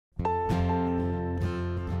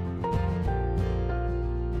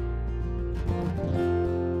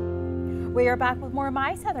We are back with more of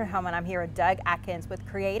My Southern Home, and I'm here with Doug Atkins with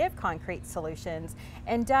Creative Concrete Solutions.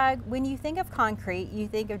 And Doug, when you think of concrete, you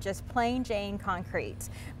think of just plain Jane concrete,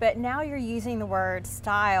 but now you're using the word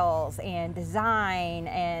styles and design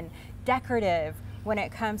and decorative when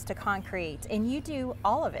it comes to concrete, and you do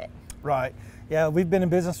all of it. Right. Yeah, we've been in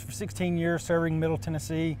business for 16 years serving Middle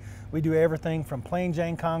Tennessee. We do everything from plain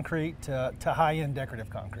Jane concrete to high-end decorative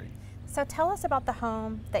concrete. So tell us about the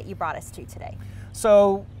home that you brought us to today.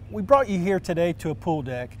 So we brought you here today to a pool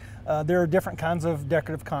deck. There are different kinds of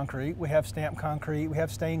decorative concrete. We have stamped concrete, we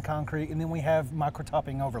have stained concrete, and then we have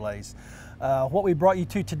micro-topping overlays. What we brought you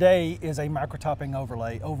to today is a micro-topping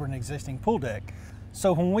overlay over an existing pool deck.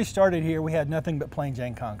 So when we started here, we had nothing but plain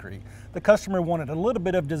Jane concrete. The customer wanted a little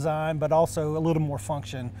bit of design, but also a little more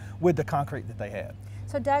function with the concrete that they had.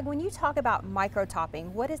 So Doug, when you talk about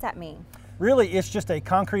micro-topping, what does that mean? Really, it's just a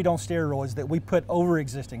concrete on steroids that we put over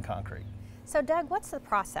existing concrete. So Doug, what's the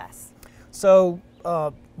process? So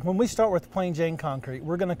when we start with plain Jane concrete,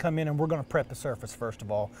 we're going to come in and we're going to prep the surface first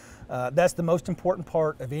of all. That's the most important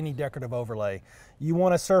part of any decorative overlay. You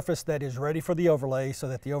want a surface that is ready for the overlay so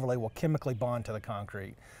that the overlay will chemically bond to the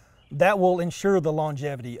concrete. That will ensure the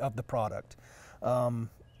longevity of the product.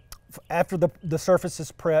 After the surface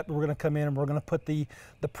is prepped, we're going to come in and we're going to put the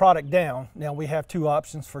product down. Now we have two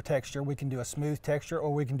options for texture. We can do a smooth texture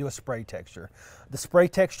or we can do a spray texture. The spray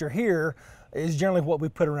texture here is generally what we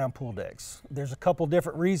put around pool decks. There's a couple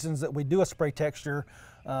different reasons that we do a spray texture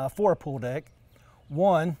for a pool deck.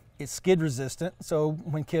 One, it's skid resistant, so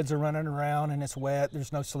when kids are running around and it's wet,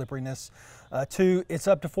 there's no slipperiness. Two, it's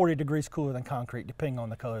up to 40 degrees cooler than concrete, depending on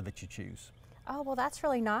the color that you choose. Oh, well, that's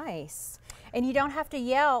really nice. And you don't have to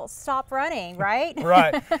yell, stop running, right?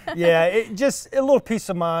 Right. Yeah, it just a little peace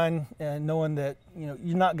of mind knowing that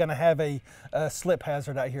you're not going to have a slip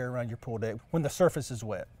hazard out here around your pool deck when the surface is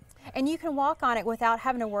wet. And you can walk on it without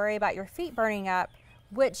having to worry about your feet burning up,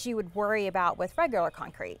 which you would worry about with regular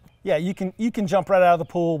concrete. Yeah, you can jump right out of the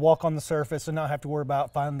pool, walk on the surface, and not have to worry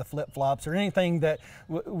about finding the flip-flops or anything that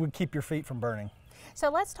would keep your feet from burning. So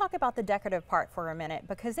let's talk about the decorative part for a minute,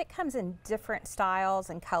 because it comes in different styles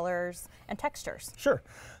and colors and textures. Sure.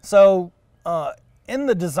 So in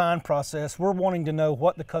the design process, we're wanting to know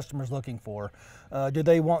what the customer's looking for. Do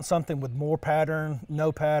they want something with more pattern,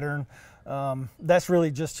 no pattern? That's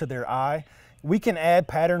really just to their eye. We can add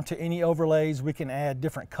pattern to any overlays. We can add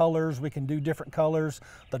different colors. We can do different colors.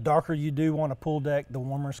 The darker you do on a pool deck, the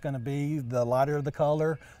warmer it's going to be. The lighter the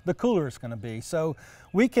color, the cooler it's going to be. So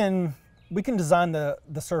we can design the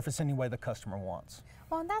surface any way the customer wants.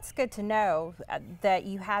 Well, and that's good to know that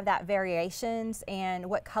you have that variations, and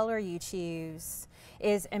what color you choose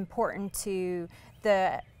is important to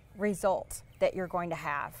the result that you're going to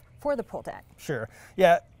have for the pool deck. Sure.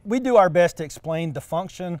 Yeah, we do our best to explain the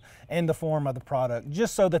function and the form of the product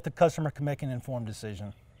just so that the customer can make an informed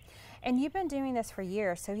decision. And you've been doing this for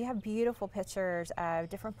years, so you have beautiful pictures of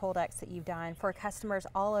different pool decks that you've done for customers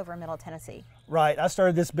all over Middle Tennessee. Right. I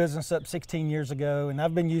started this business up 16 years ago, and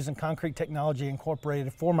I've been using Concrete Technology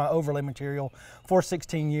Incorporated for my overlay material for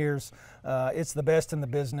 16 years. It's the best in the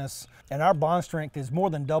business, and our bond strength is more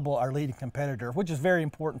than double our leading competitor, which is very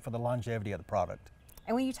important for the longevity of the product.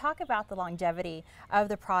 And when you talk about the longevity of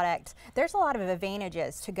the product, there's a lot of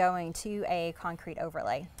advantages to going to a concrete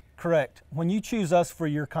overlay. Correct. When you choose us for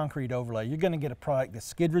your concrete overlay, you're going to get a product that's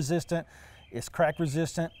skid resistant, it's crack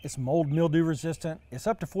resistant, it's mold mildew resistant, it's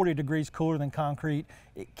up to 40 degrees cooler than concrete,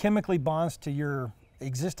 it chemically bonds to your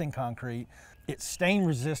existing concrete, it's stain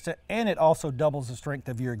resistant, and it also doubles the strength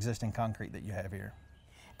of your existing concrete that you have here.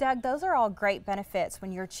 Doug, those are all great benefits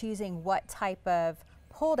when you're choosing what type of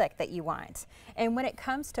pool deck that you want. And when it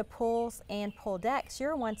comes to pools and pool decks,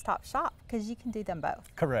 you're a one-stop shop because you can do them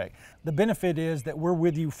both. Correct. The benefit is that we're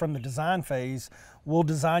with you from the design phase. We'll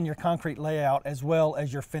design your concrete layout as well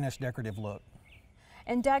as your finished decorative look.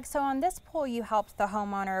 And Doug, so on this pool you helped the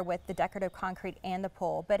homeowner with the decorative concrete and the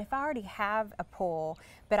pool, but if I already have a pool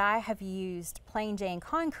but I have used plain Jane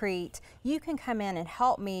concrete, you can come in and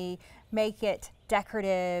help me make it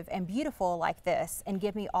decorative and beautiful like this and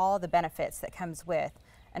give me all the benefits that comes with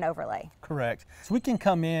an overlay. Correct. So we can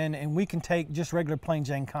come in and we can take just regular plain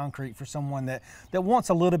Jane concrete for someone that wants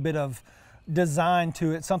a little bit of design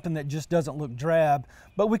to it, something that just doesn't look drab,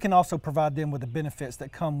 but we can also provide them with the benefits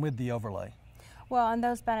that come with the overlay. Well, and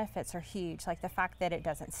those benefits are huge, like the fact that it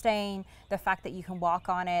doesn't stain, the fact that you can walk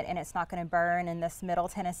on it and it's not going to burn in this Middle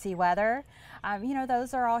Tennessee weather.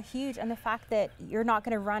 Those are all huge, and the fact that you're not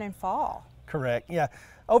going to run and fall. Correct, yeah.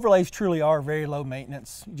 Overlays truly are very low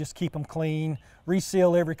maintenance. Just keep them clean,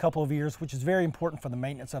 reseal every couple of years, which is very important for the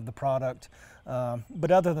maintenance of the product.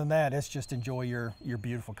 But other than that, it's just enjoy your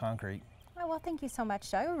beautiful concrete. Oh, well, thank you so much,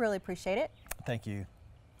 Doug. I really appreciate it. Thank you.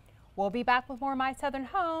 We'll be back with more My Southern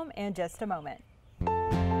Home in just a moment.